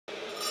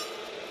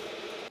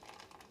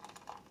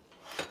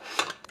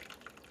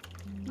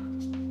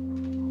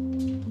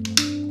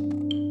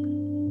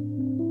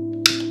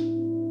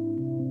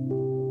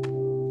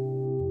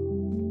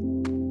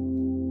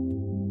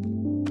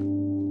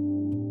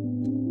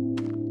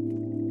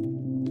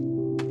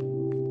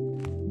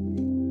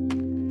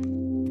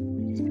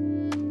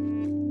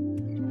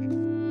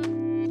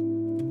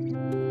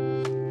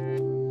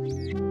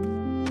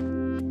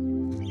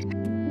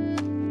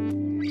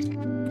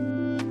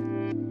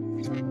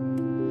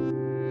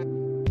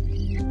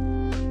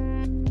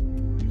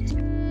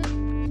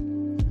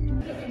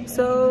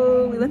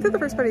went through the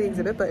first part of the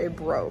exhibit, but it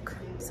broke.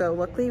 So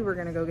luckily we're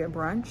gonna go get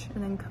brunch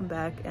and then come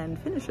back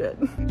and finish it.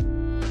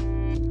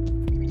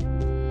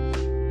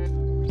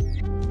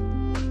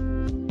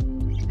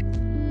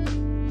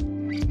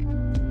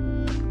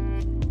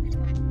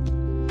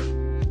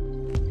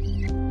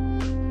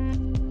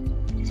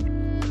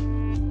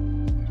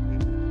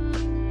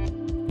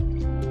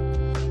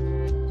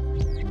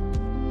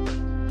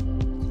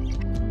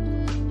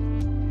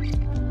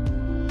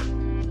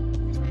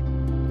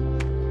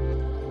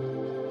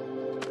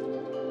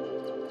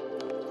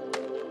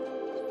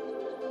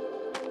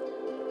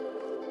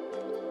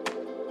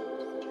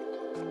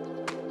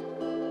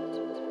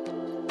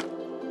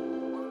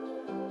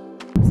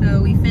 So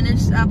we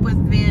finished up with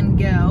Van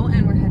Gogh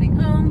and we're heading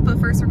home, but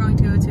first we're going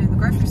to go to the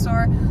grocery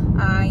store.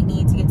 I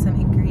need to get some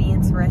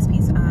ingredients for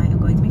recipes I am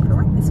going to make for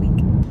work this week.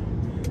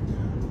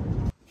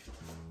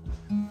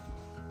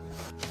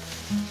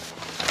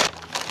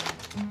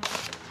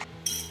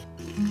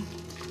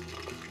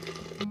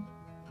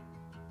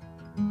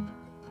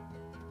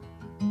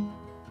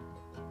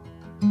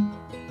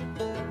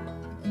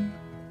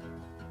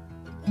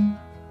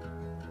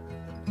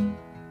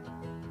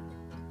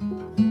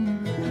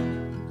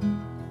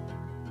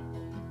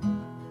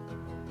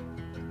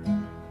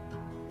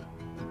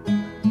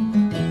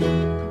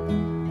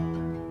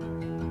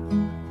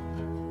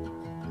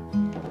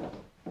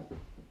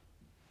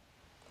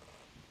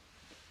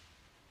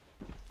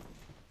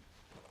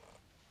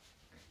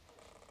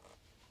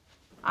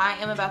 I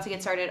am about to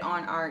get started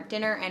on our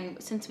dinner,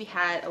 and since we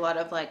had a lot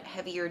of like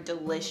heavier,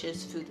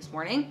 delicious food this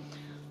morning,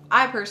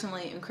 I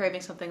personally am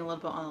craving something a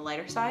little bit on the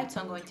lighter side,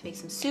 so I'm going to make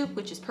some soup,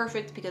 which is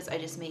perfect because I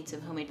just made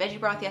some homemade veggie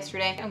broth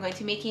yesterday. I'm going to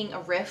be making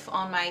a riff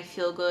on my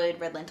feel-good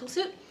red lentil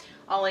soup.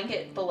 I'll link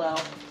it below.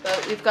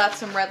 But we've got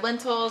some red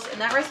lentils,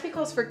 and that recipe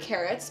calls for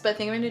carrots, but I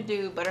think I'm gonna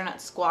do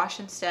butternut squash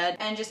instead.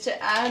 And just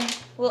to add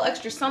a little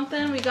extra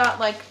something, we got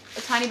like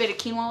a tiny bit of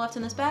quinoa left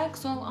in this bag,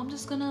 so I'm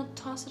just gonna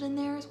toss it in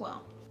there as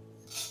well.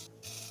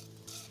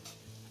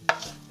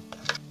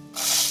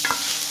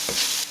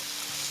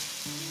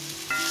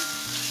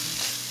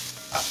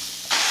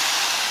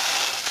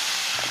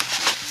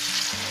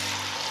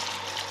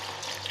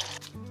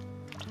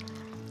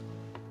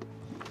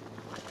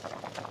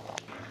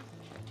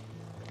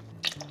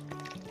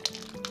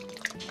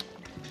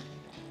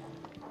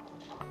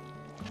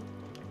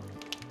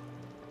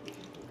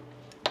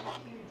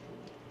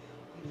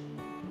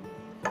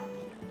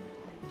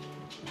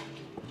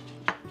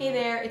 Hey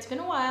there, it's been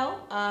a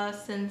while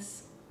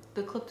since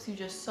the clips you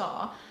just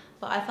saw,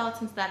 but I thought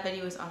since that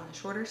video was on the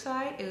shorter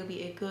side, it would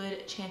be a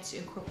good chance to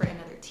incorporate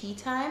another tea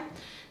time.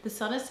 The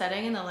sun is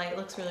setting and the light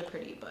looks really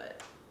pretty,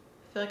 but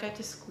I feel like I have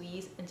to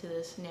squeeze into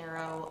this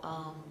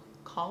narrow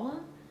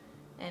column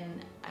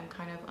and I'm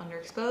kind of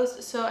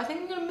underexposed. So I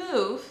think I'm gonna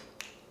move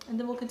and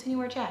then we'll continue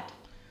our chat.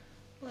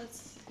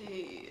 Let's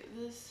see,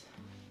 this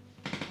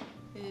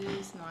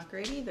is not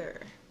great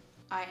either.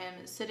 I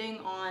am sitting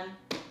on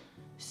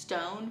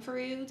stone for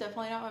you.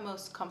 Definitely not my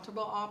most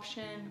comfortable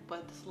option,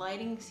 but this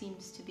lighting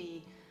seems to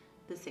be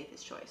the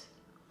safest choice.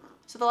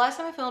 So the last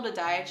time I filmed a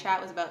diet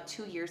chat was about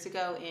 2 years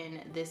ago in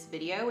this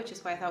video, which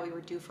is why I thought we were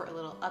due for a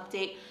little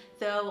update.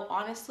 Though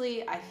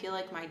honestly, I feel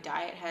like my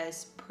diet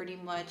has pretty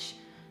much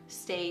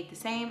stayed the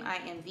same. I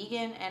am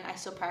vegan and I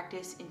still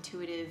practice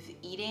intuitive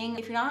eating.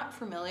 If you're not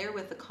familiar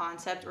with the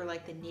concept or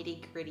like the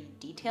nitty-gritty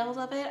details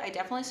of it, I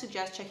definitely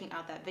suggest checking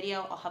out that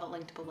video. I'll have it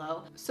linked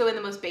below. So in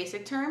the most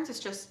basic terms, it's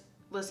just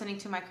listening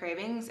to my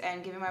cravings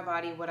and giving my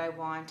body what I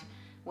want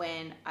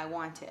when I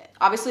want it.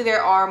 Obviously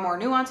there are more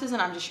nuances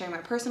and I'm just sharing my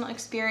personal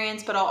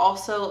experience, but I'll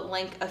also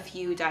link a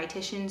few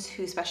dietitians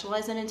who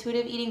specialize in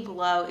intuitive eating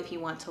below if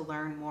you want to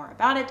learn more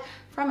about it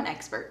from an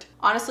expert.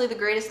 Honestly, the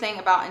greatest thing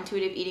about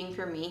intuitive eating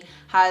for me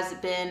has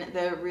been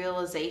the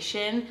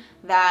realization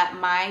that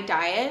my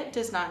diet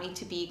does not need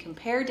to be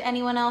compared to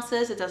anyone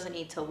else's. It doesn't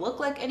need to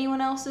look like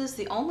anyone else's.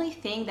 The only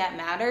thing that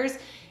matters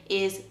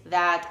is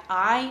that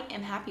I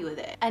am happy with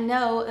it. And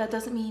no, that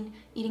doesn't mean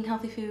eating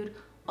healthy food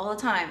all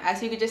the time.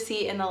 As you could just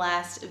see in the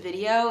last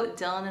video,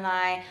 Dylan and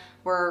I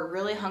were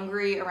really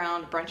hungry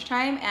around brunch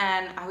time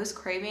and I was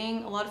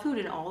craving a lot of food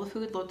and all the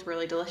food looked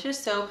really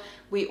delicious. So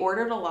we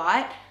ordered a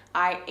lot.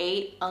 I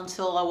ate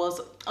until I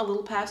was a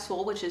little past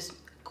full, which is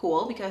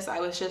cool because I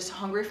was just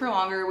hungry for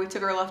longer. We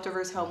took our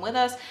leftovers home with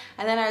us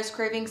and then I was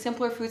craving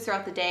simpler foods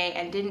throughout the day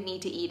and didn't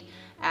need to eat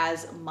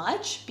as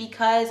much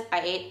because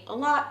I ate a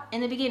lot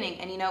in the beginning.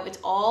 And you know, it's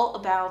all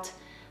about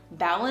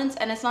balance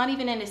and it's not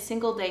even in a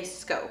single day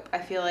scope. I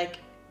feel like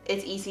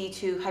it's easy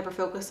to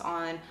hyper-focus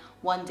on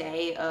one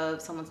day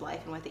of someone's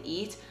life and what they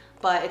eat,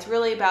 but it's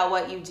really about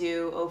what you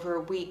do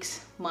over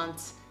weeks,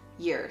 months,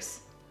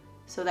 years.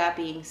 So that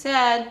being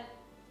said,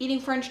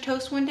 eating French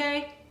toast one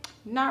day,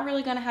 not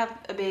really gonna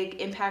have a big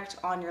impact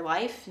on your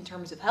life in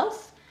terms of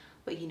health,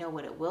 but you know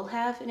what it will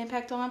have an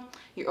impact on?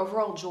 Your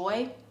overall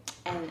joy,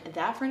 and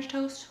that French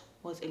toast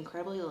was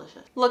incredibly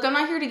delicious. Look, I'm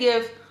not here to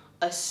give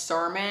a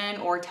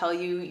sermon or tell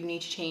you you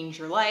need to change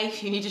your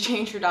life, you need to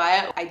change your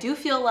diet. I do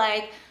feel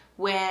like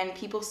when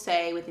people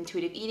say with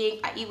intuitive eating,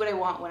 I eat what I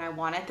want when I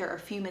want it, there are a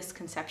few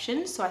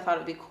misconceptions, so I thought it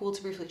would be cool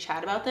to briefly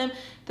chat about them.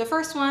 The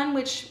first one,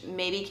 which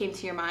maybe came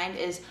to your mind,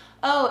 is,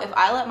 oh, if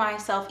I let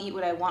myself eat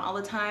what I want all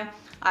the time,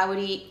 I would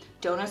eat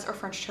donuts or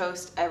French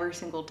toast every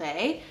single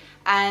day.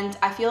 And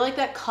I feel like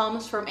that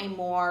comes from a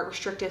more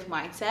restrictive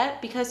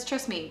mindset, because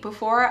trust me,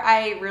 before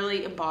I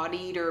really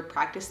embodied or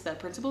practiced the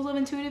principles of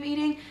intuitive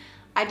eating,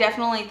 I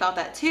definitely thought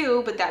that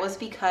too, but that was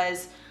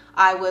because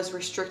I was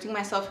restricting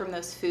myself from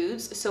those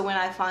foods. So when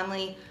I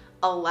finally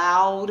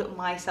allowed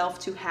myself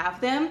to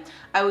have them,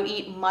 I would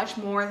eat much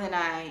more than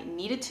I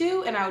needed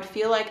to, and I would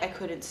feel like I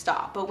couldn't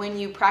stop. But when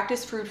you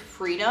practice food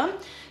freedom,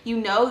 you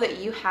know that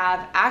you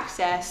have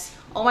access.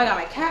 Oh my God,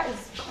 my cat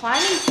is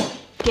climbing,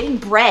 getting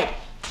bread.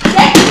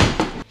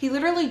 He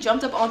literally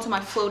jumped up onto my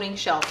floating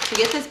shelf to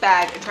get this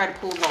bag and try to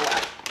pull Lola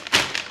out.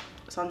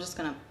 So I'm just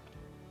gonna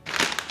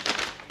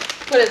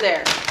put it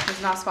there.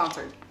 It's not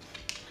sponsored.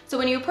 So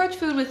when you approach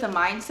food with the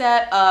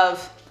mindset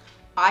of,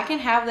 I can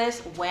have this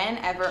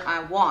whenever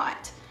I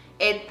want,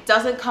 it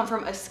doesn't come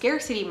from a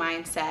scarcity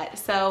mindset.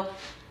 So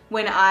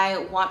when I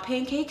want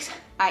pancakes,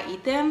 I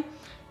eat them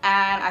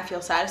and I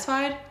feel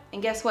satisfied.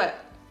 And guess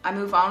what? I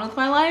move on with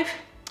my life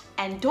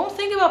and don't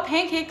think about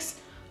pancakes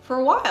for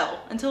a while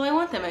until I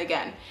want them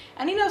again.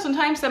 And you know,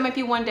 sometimes that might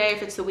be one day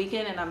if it's the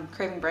weekend and I'm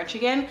craving brunch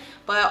again,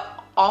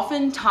 but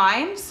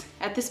oftentimes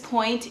at this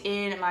point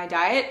in my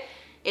diet,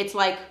 it's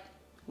like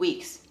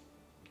weeks.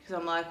 Because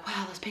I'm like,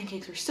 wow, those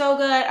pancakes are so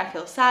good. I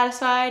feel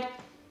satisfied.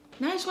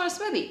 Now I just want a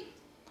smoothie.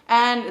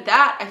 And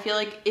that, I feel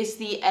like, is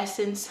the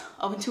essence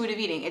of intuitive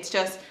eating. It's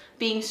just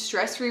being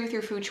stress-free with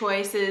your food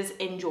choices,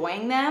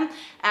 enjoying them,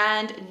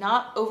 and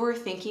not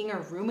overthinking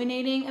or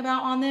ruminating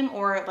about on them,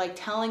 or like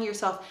telling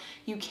yourself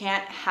you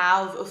can't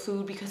have a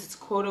food because it's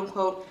quote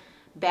unquote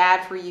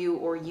bad for you,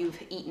 or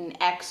you've eaten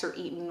X or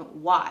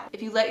eaten Y.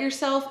 If you let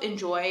yourself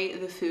enjoy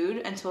the food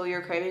until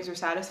your cravings are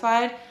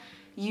satisfied,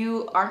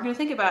 you aren't gonna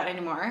think about it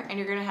anymore, and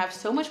you're gonna have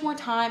so much more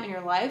time in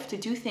your life to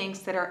do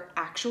things that are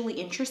actually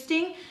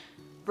interesting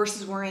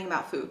versus worrying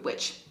about food,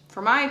 which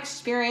from my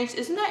experience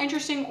isn't that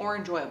interesting or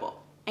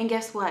enjoyable. And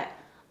guess what?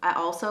 I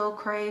also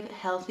crave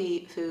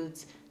healthy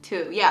foods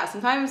too. Yeah,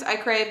 sometimes I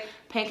crave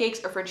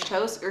pancakes or French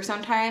toast, or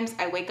sometimes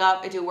I wake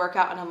up, I do a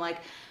workout, and I'm like,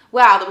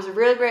 wow, that was a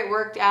really great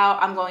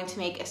workout. I'm going to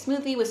make a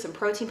smoothie with some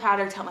protein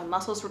powder to help my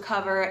muscles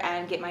recover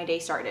and get my day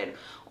started.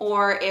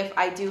 Or if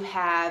I do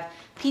have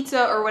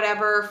pizza or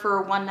whatever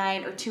for one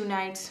night or 2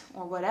 nights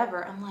or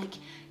whatever, I'm like,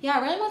 yeah,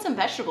 I really want some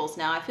vegetables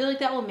now. I feel like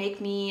that will make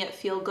me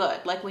feel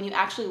good. Like when you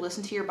actually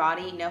listen to your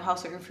body, know how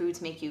certain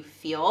foods make you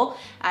feel,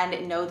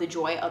 and know the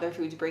joy other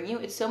foods bring you,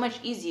 it's so much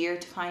easier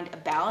to find a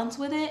balance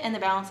with it, and the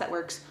balance that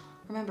works,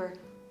 remember,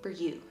 for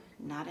you,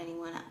 not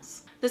anyone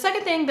else. The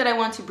second thing that I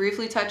want to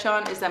briefly touch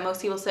on is that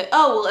most people say,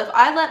 oh, well, if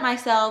I let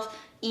myself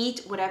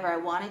eat whatever I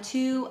wanted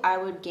to, I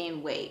would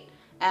gain weight.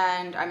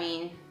 And I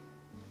mean,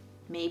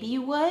 maybe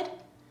you would,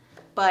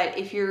 but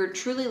if you're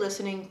truly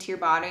listening to your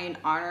body and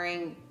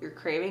honoring your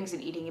cravings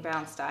and eating a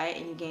balanced diet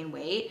and you gain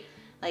weight,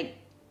 like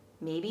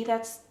maybe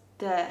that's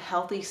the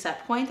healthy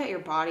set point that your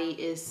body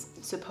is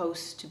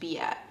supposed to be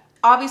at.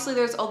 Obviously,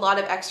 there's a lot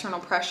of external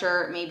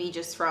pressure, maybe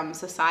just from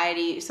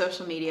society,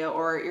 social media,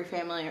 or your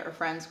family or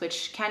friends,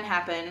 which can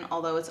happen,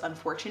 although it's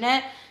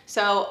unfortunate.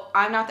 So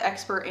I'm not the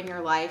expert in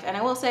your life. And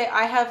I will say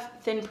I have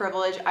thin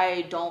privilege.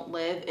 I don't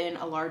live in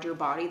a larger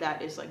body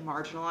that is like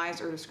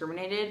marginalized or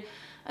discriminated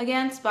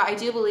against. But I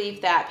do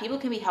believe that people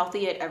can be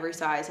healthy at every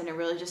size, and it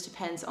really just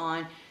depends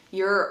on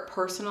your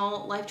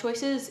personal life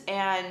choices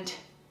and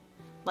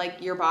like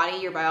your body,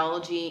 your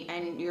biology,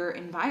 and your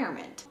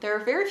environment. There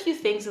are very few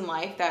things in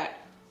life that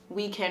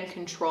we can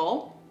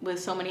control with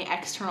so many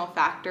external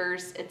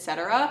factors,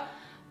 etc.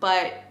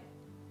 But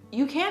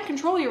you can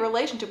control your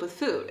relationship with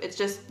food. It's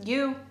just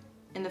you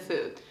and the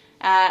food.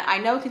 I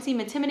know it can seem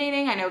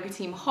intimidating, I know it can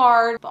seem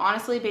hard, but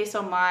honestly, based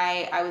on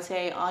my, I would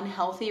say,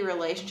 unhealthy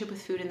relationship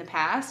with food in the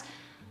past,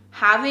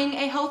 having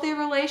a healthy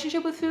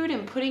relationship with food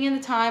and putting in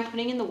the time,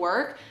 putting in the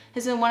work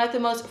has been one of the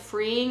most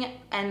freeing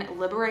and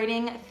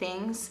liberating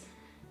things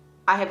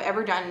I have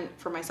ever done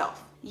for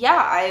myself.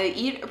 Yeah, I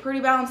eat a pretty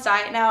balanced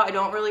diet now. I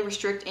don't really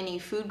restrict any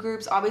food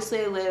groups.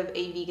 Obviously, I live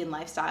a vegan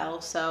lifestyle,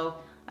 so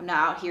I'm not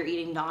out here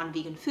eating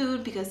non-vegan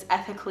food because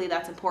ethically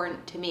that's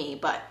important to me.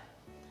 But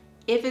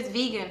if it's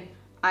vegan,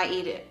 I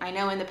eat it. I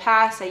know in the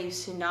past I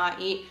used to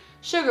not eat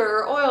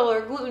sugar or oil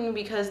or gluten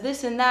because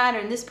this and that,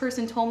 and this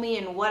person told me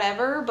and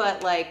whatever,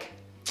 but like,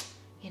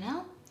 you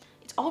know,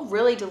 it's all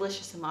really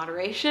delicious in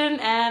moderation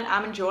and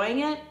I'm enjoying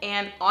it.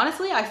 And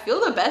honestly, I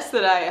feel the best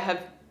that I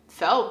have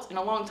felt in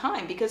a long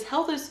time, because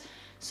health is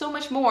so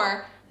much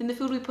more than the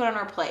food we put on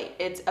our plate.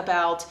 It's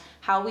about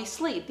how we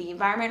sleep, the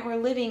environment we're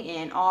living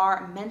in,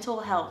 our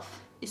mental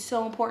health is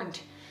so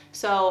important.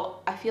 So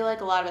I feel like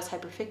a lot of us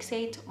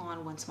hyperfixate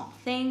on one small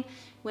thing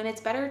when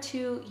it's better to,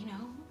 you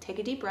know, take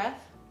a deep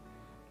breath,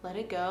 let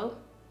it go,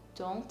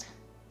 don't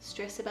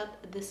stress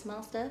about the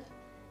small stuff,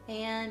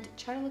 and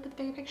try to look at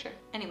the bigger picture.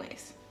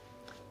 Anyways,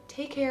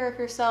 take care of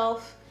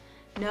yourself.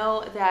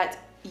 Know that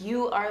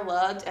you are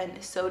loved and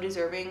so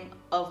deserving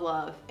of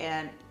love,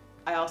 and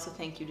I also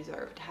think you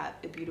deserve to have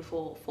a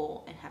beautiful,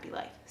 full, and happy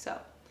life. So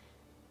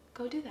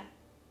go do that.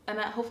 And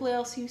hopefully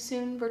I'll see you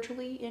soon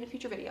virtually in a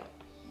future video.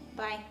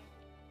 Bye.